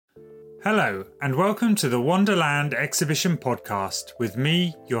Hello, and welcome to the Wonderland Exhibition Podcast with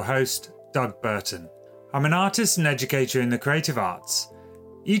me, your host, Doug Burton. I'm an artist and educator in the creative arts.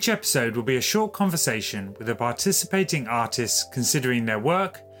 Each episode will be a short conversation with a participating artist considering their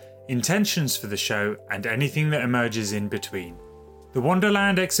work, intentions for the show, and anything that emerges in between. The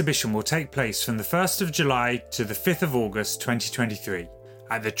Wonderland Exhibition will take place from the 1st of July to the 5th of August 2023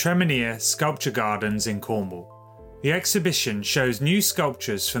 at the Tremenier Sculpture Gardens in Cornwall. The exhibition shows new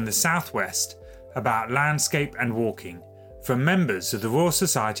sculptures from the southwest about landscape and walking from members of the Royal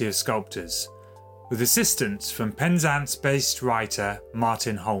Society of Sculptors, with assistance from Penzance-based writer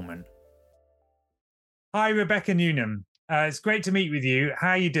Martin Holman. Hi, Rebecca Newnham. It's great to meet with you. How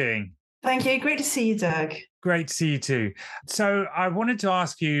are you doing? Thank you. Great to see you, Doug. Great to see you too. So I wanted to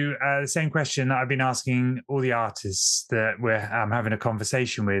ask you the same question that I've been asking all the artists that we're having a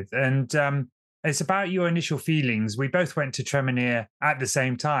conversation with. And it's about your initial feelings. We both went to Tremenier at the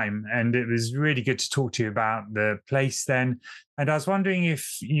same time, and it was really good to talk to you about the place then. And I was wondering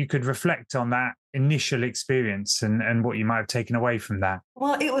if you could reflect on that initial experience and what you might have taken away from that.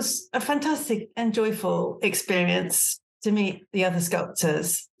 Well, it was a fantastic and joyful experience to meet the other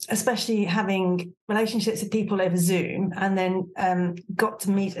sculptors, especially having relationships with people over Zoom, and then got to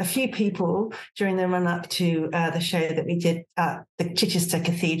meet a few people during the run-up to the show that we did at the Chichester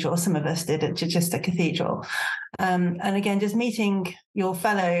Cathedral. Some of us did at Chichester Cathedral. And again, just meeting your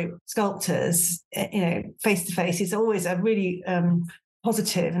fellow sculptors, face to face is always a really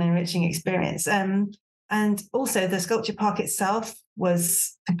positive and enriching experience. And also the sculpture park itself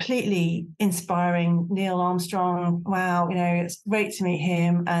was completely inspiring. Neil Armstrong, wow, it's great to meet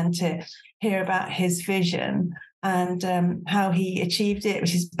him and to hear about his vision and how he achieved it,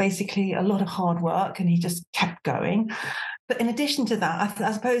 which is basically a lot of hard work, and he just kept going. But in addition to that,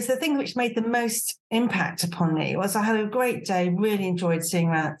 I suppose the thing which made the most impact upon me was I had a great day, really enjoyed seeing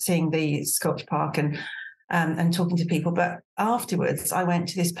the sculpture park and talking to people. But afterwards, I went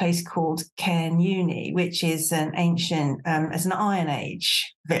to this place called Caernewny, which is an ancient, as an Iron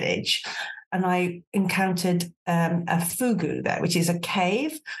Age village. And I encountered a fugu there, which is a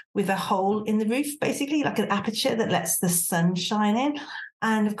cave with a hole in the roof, basically like an aperture that lets the sun shine in.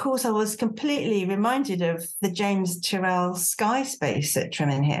 And of course, I was completely reminded of the James Turrell sky space at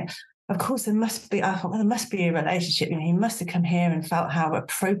Tremenier. Of course, there must be a relationship. He must have come here and felt how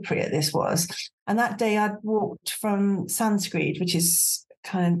appropriate this was. And that day I'd walked from Sanskrit, which is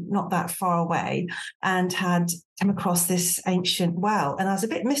kind of not that far away, and had come across this ancient well. And I was a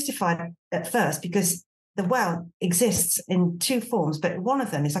bit mystified at first because the well exists in two forms, but one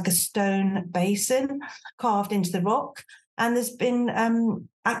of them is like a stone basin carved into the rock. And there's been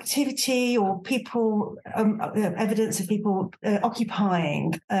activity or people, evidence of people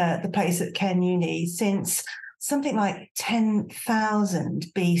occupying the place at Caernewny since something like 10,000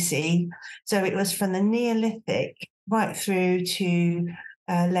 BC. So it was from the Neolithic right through to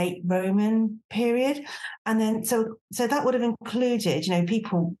late Roman period. And then so that would have included,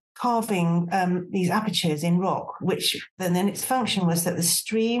 people carving these apertures in rock, which then its function was that the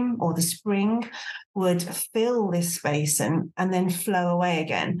stream or the spring would fill this space and then flow away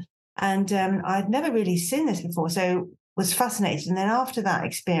again. And I'd never really seen this before, so was fascinated. And then after that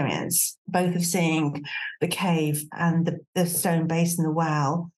experience, both of seeing the cave and the stone basin, the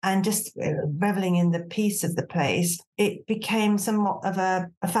well, and just reveling in the peace of the place, it became somewhat of a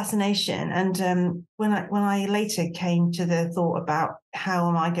fascination. And when I later came to the thought about how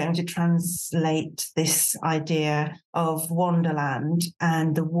am I going to translate this idea of Wonderland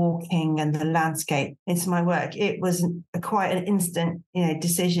and the walking and the landscape into my work, it was quite an instant,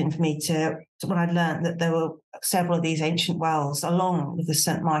 decision for me to when I learned that there were several of these ancient wells along with the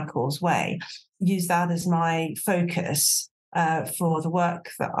St. Michael's Way, use that as my focus for the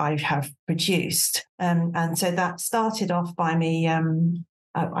work that I have produced. And so that started off by me. I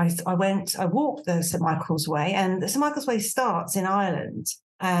walked the St. Michael's Way, and the St. Michael's Way starts in Ireland,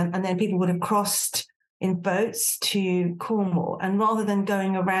 and then people would have crossed in boats to Cornwall, and rather than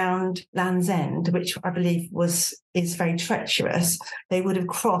going around Land's End, which I believe is very treacherous, they would have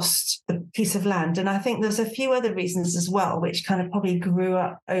crossed the piece of land. And I think there's a few other reasons as well, which kind of probably grew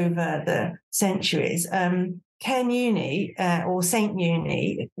up over the centuries. Caernewny, or Saint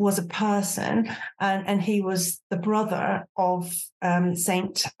Uni, was a person, and he was the brother of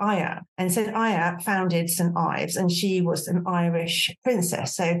Saint Aya. And Saint Aya founded St. Ives, and she was an Irish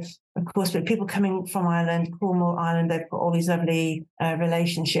princess. So, of course, with people coming from Ireland, Cornwall Island, they've got all these lovely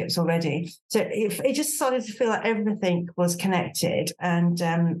relationships already. So it just started to feel like everything was connected, and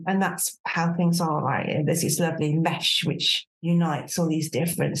that's how things are, right? There's this lovely mesh which unites all these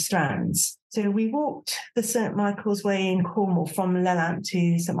different strands. So we walked the St Michael's Way in Cornwall from Lelant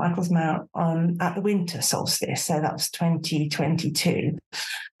to St Michael's Mount at the winter solstice. So that was 2022.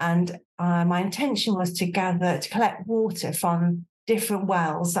 And my intention was to collect water from different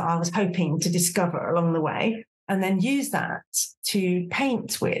wells that I was hoping to discover along the way, and then use that to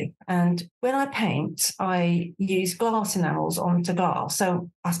paint with. And when I paint, I use glass enamels onto glass. So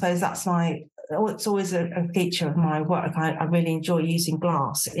I suppose it's always a feature of my work. I really enjoy using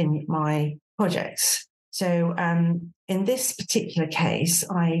glass in my projects. So in this particular case,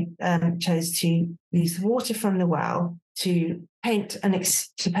 I chose to use water from the well to paint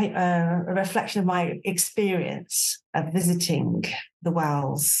a reflection of my experience of visiting the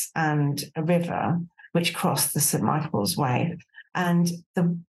wells and a river which crossed the St Michael's Way. And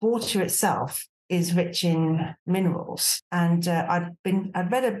the water itself is rich in minerals. And I'd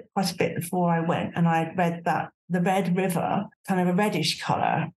read quite a bit before I went, and I'd read that the Red River, kind of a reddish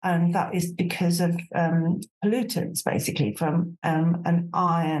colour, and that is because of pollutants, basically, from an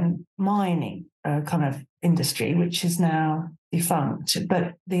iron mining kind of industry, which is now defunct.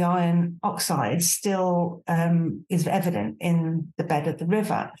 But the iron oxide still is evident in the bed of the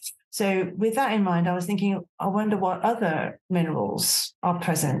river. So with that in mind, I was thinking, I wonder what other minerals are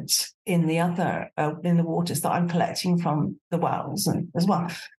present in the waters that I'm collecting from the wells as well.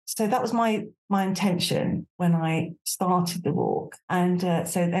 So that was my intention when I started the walk. And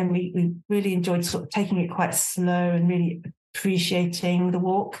so then we really enjoyed sort of taking it quite slow and really appreciating the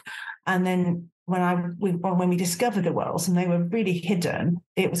walk. And then when we discovered the wells and they were really hidden,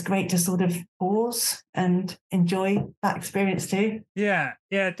 it was great to sort of pause and enjoy that experience too. Yeah,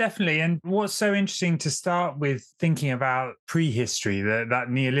 definitely. And what's so interesting to start with thinking about prehistory, that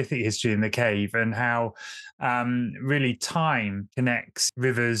Neolithic history in the cave, and how really time connects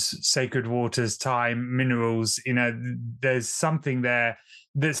rivers, sacred waters, time, minerals. There's something there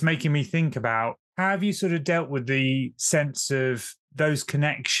that's making me think about how have you sort of dealt with the sense of those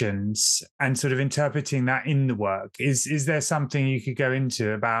connections and sort of interpreting that in the work? Is there something you could go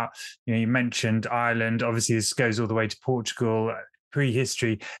into about, you mentioned Ireland, obviously this goes all the way to Portugal,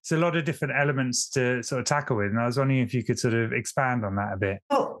 prehistory. It's a lot of different elements to sort of tackle with. And I was wondering if you could sort of expand on that a bit.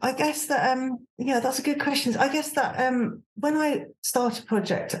 Well, I guess that, that's a good question. I guess that when I start a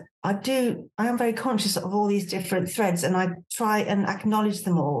project, I am very conscious of all these different threads, and I try and acknowledge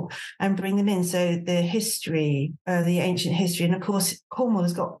them all and bring them in. So the history, the ancient history, and of course, Cornwall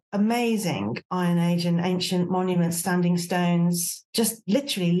has got amazing Iron Age and ancient monuments, standing stones, just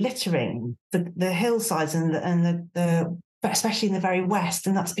literally littering the hillsides and the especially in the very west,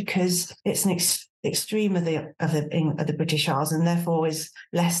 and that's because it's an extreme of the British Isles, and therefore is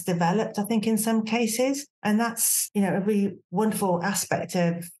less developed, I think, in some cases. And that's a really wonderful aspect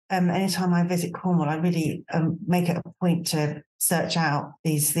of anytime I visit Cornwall, I really make it a point to search out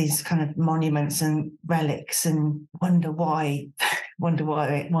these kind of monuments and relics and wonder why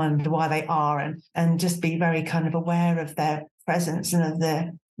they are, and just be very kind of aware of their presence and of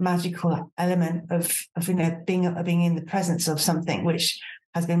the magical element of being in the presence of something which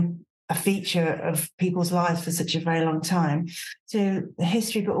has been a feature of people's lives for such a very long time. So the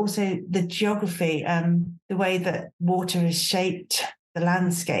history, but also the geography, the way that water has shaped the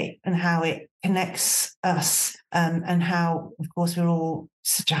landscape and how it connects us, and how, of course, we're all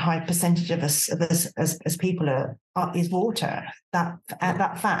such a high percentage of us as people is water.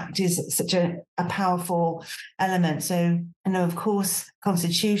 That fact is such a powerful element. So, of course,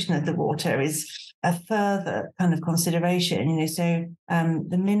 constitution of the water is a further kind of consideration. So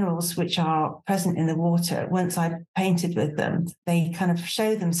the minerals which are present in the water, once I painted with them, they kind of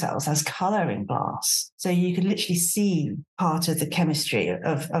show themselves as colour in glass. So you could literally see part of the chemistry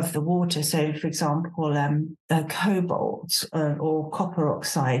of the water. So, for example, cobalt or copper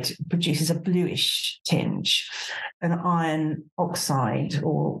oxide produces a bluish tinge. An iron oxide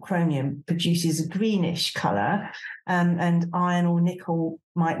or chromium produces a greenish colour, and iron or nickel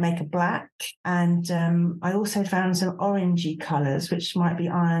might make a black. And I also found some orangey colours, which might be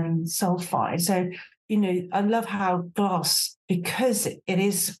iron sulfide. So, I love how glass, because it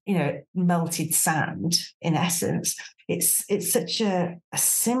is, melted sand in essence, it's such a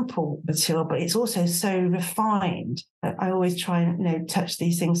simple material, but it's also so refined. I always try and touch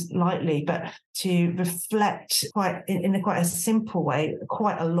these things lightly, but to reflect in a simple way,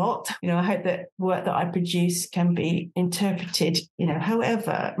 quite a lot. I hope that work that I produce can be interpreted,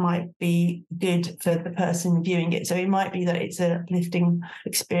 however it might be good for the person viewing it. So it might be that it's an uplifting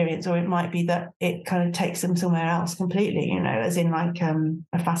experience, or it might be that it kind of takes them somewhere else completely, as in like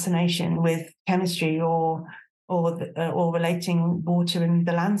a fascination with chemistry or or relating water and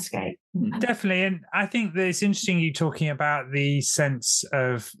the landscape. Definitely. And I think that it's interesting you talking about the sense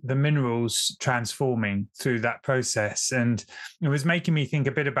of the minerals transforming through that process. And it was making me think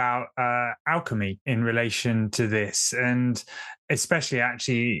a bit about alchemy in relation to this. And especially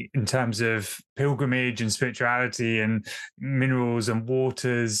actually in terms of pilgrimage and spirituality and minerals and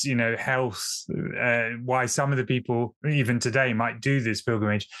waters, health, why some of the people even today might do this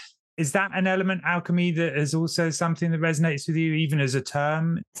pilgrimage. Is that an element, alchemy, that is also something that resonates with you, even as a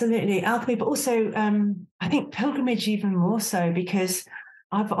term? Absolutely, alchemy, but also I think pilgrimage even more so, because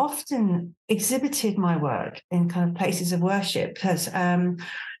I've often exhibited my work in kind of places of worship. Because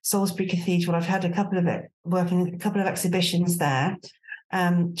Salisbury Cathedral, I've had a couple of exhibitions there.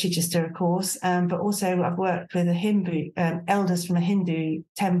 Chichester, of course, but also I've worked with the Hindu elders from a Hindu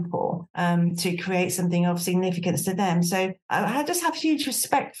temple to create something of significance to them. So I just have huge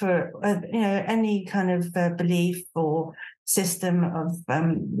respect for any kind of belief or system of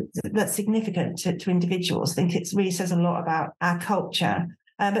that's significant to individuals. I think it really says a lot about our culture.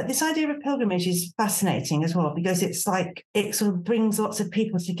 But this idea of pilgrimage is fascinating as well, because it's like it sort of brings lots of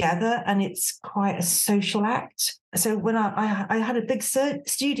people together, and it's quite a social act. So when I had a big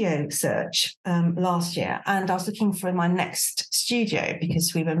studio search last year, and I was looking for my next studio,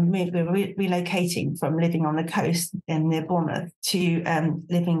 because we were relocating from living on the coast near Bournemouth to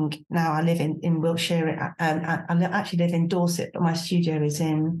living now. I live in Wiltshire. I actually live in Dorset, but my studio is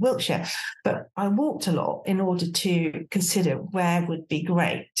in Wiltshire. But I walked a lot in order to consider where would be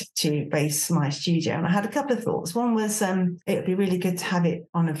great to base my studio. And I had a couple of thoughts. One was it would be really good to have it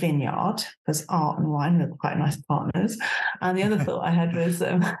on a vineyard, because art and wine are quite nice partners. And the other thought I had was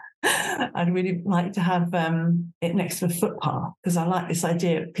I'd really like to have it next to a footpath, because I like this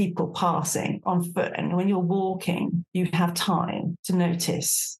idea of people passing on foot. And when you're walking, you have time to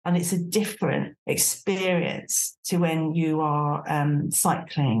notice. And it's a different experience to when you are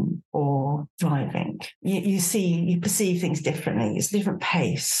cycling or driving. You perceive things differently. It's a different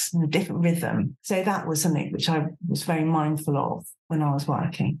pace and a different rhythm. So that was something which I was very mindful of when I was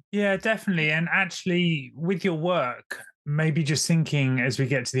working. Yeah, definitely. And actually, with your work, maybe just thinking as we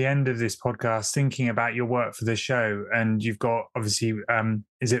get to the end of this podcast, thinking about your work for the show, and you've got obviously,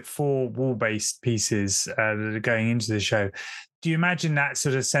 is it 4 wall-based pieces that are going into the show? Do you imagine that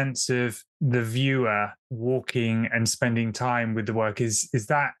sort of sense of the viewer walking and spending time with the work? Is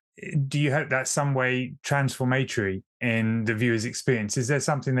that, do you hope that's some way transformatory in the viewer's experience? Is there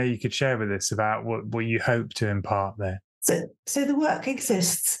something that you could share with us about what you hope to impart there? So the work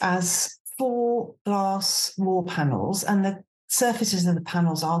exists as 4 glass wall panels, and the surfaces of the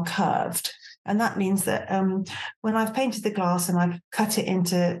panels are curved. And that means that when I've painted the glass and I've cut it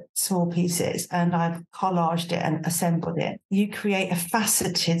into small pieces and I've collaged it and assembled it, you create a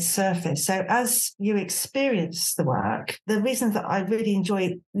faceted surface. So as you experience the work, the reason that I really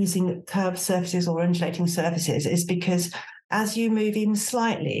enjoy using curved surfaces or undulating surfaces is because as you move even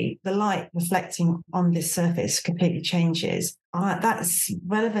slightly, the light reflecting on this surface completely changes. That's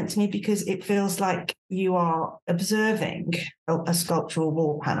relevant to me because it feels like you are observing a sculptural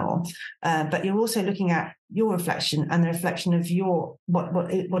wall panel, but you're also looking at your reflection and the reflection of your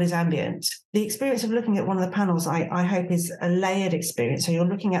what is ambient. The experience of looking at one of the panels, I hope, is a layered experience. So you're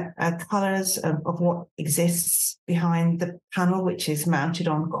looking at colours of what exists behind the panel, which is mounted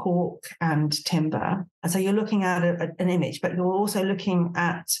on cork and timber. And so you're looking at an image, but you're also looking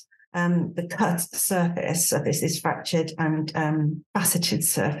at the cut surface of this fractured and faceted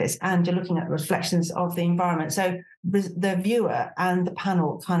surface, and you're looking at reflections of the environment. So the viewer and the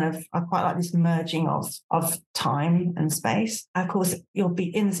panel kind of are quite like this merging of time and space. Of course, you'll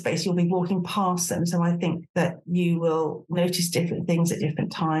be in the space, you'll be walking past them. So I think that you will notice different things at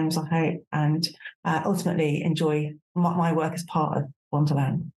different times, I hope, and ultimately enjoy my work as part of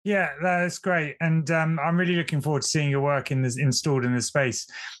Wonderland. Yeah, that's great. And I'm really looking forward to seeing your work installed in the space.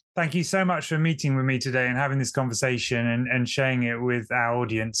 Thank you so much for meeting with me today and having this conversation and sharing it with our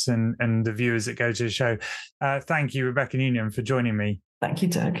audience and the viewers that go to the show. Thank you, Rebecca Newnham, for joining me. Thank you,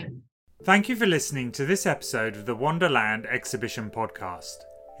 Doug. Thank you for listening to this episode of the Wonderland Exhibition Podcast.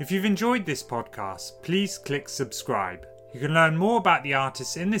 If you've enjoyed this podcast, please click subscribe. You can learn more about the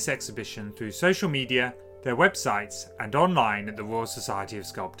artists in this exhibition through social media, their websites, and online at the Royal Society of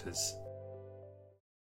Sculptors.